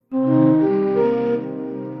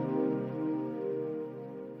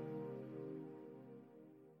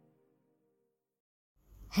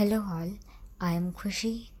Hello all, I am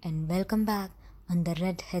Khushi and welcome back on the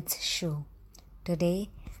Redheads show. Today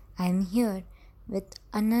I am here with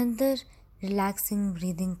another relaxing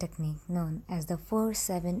breathing technique known as the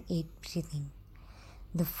 4-7-8 breathing.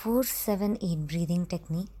 The 4-7-8 breathing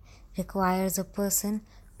technique requires a person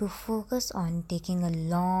to focus on taking a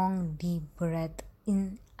long deep breath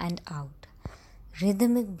in and out.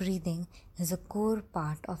 Rhythmic breathing is a core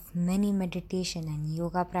part of many meditation and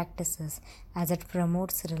yoga practices as it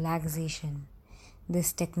promotes relaxation.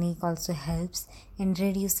 This technique also helps in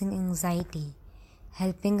reducing anxiety,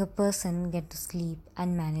 helping a person get to sleep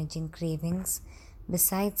and managing cravings,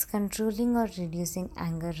 besides controlling or reducing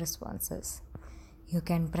anger responses. You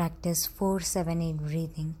can practice 4-7-8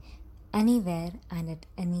 breathing anywhere and at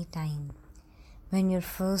any time. When you're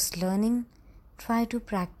first learning, try to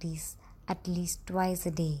practice at least twice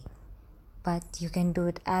a day, but you can do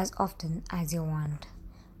it as often as you want.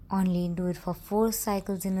 Only do it for 4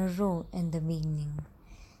 cycles in a row in the beginning.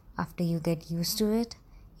 After you get used to it,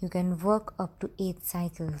 you can work up to 8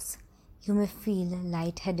 cycles. You may feel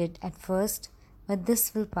lightheaded at first, but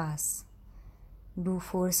this will pass. Do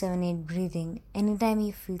 4-7-8 breathing anytime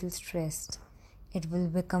you feel stressed. It will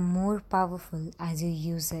become more powerful as you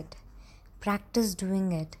use it. Practice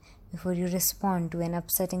doing it before you respond to an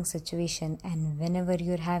upsetting situation and whenever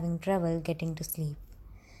you're having trouble getting to sleep.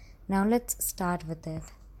 Now let's start with it.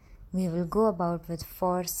 We will go about with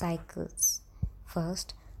 4 cycles.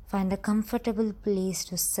 First, find a comfortable place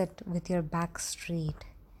to sit with your back straight.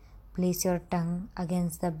 Place your tongue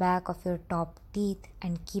against the back of your top teeth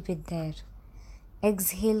and keep it there.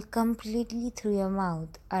 Exhale completely through your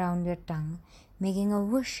mouth around your tongue, making a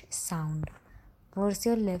whoosh sound. Purse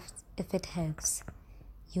your lips if it helps.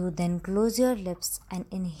 You then close your lips and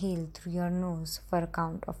inhale through your nose for a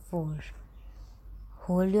count of 4.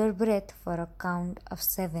 Hold your breath for a count of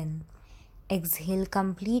 7. Exhale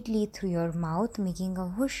completely through your mouth, making a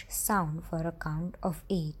whoosh sound for a count of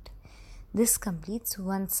 8. This completes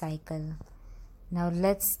 1 cycle. Now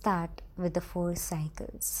let's start with the 4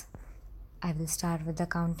 cycles. I will start with the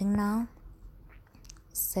counting now.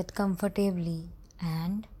 Sit comfortably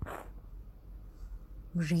and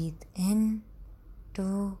breathe in.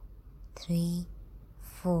 2, 3,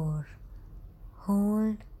 4.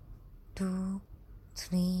 Hold. 2,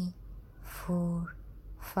 3, 4,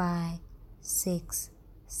 5, 6,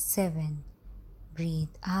 7. Breathe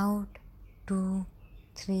out. 2,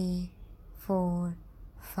 3, 4,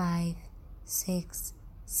 5, 6,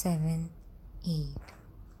 7, 8.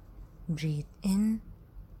 Breathe in.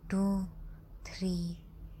 2, 3,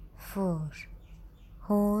 4.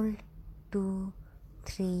 Hold. 2,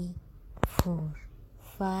 3, 4,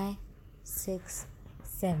 5, 6,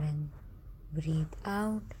 7. Breathe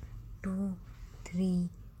out. 2, 3,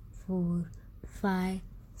 4, 5,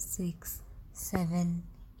 6, 7,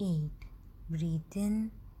 8. Breathe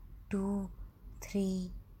in. 2,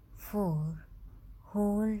 3, 4.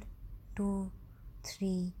 Hold. 2,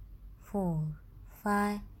 3, 4,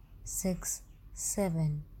 5, 6,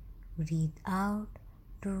 7. Breathe out.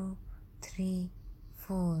 2, 3,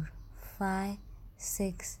 4, 5,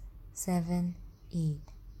 6, 7, 8.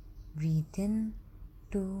 Breathe in.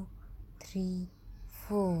 2, 3,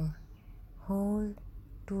 4. Hold.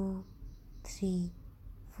 2, 3,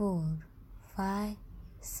 4, 5,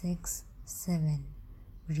 6, 7.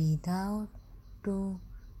 Breathe out. 2,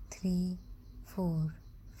 3, 4,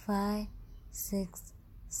 5, 6,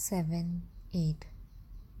 7, 8.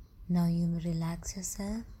 Now you may relax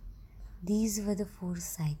yourself. These were the 4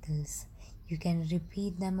 cycles. You can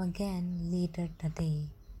repeat them again later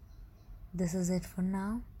today. This is it for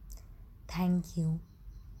now. Thank you.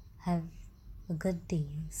 Have a good day.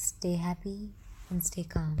 Stay happy and stay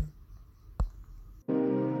calm.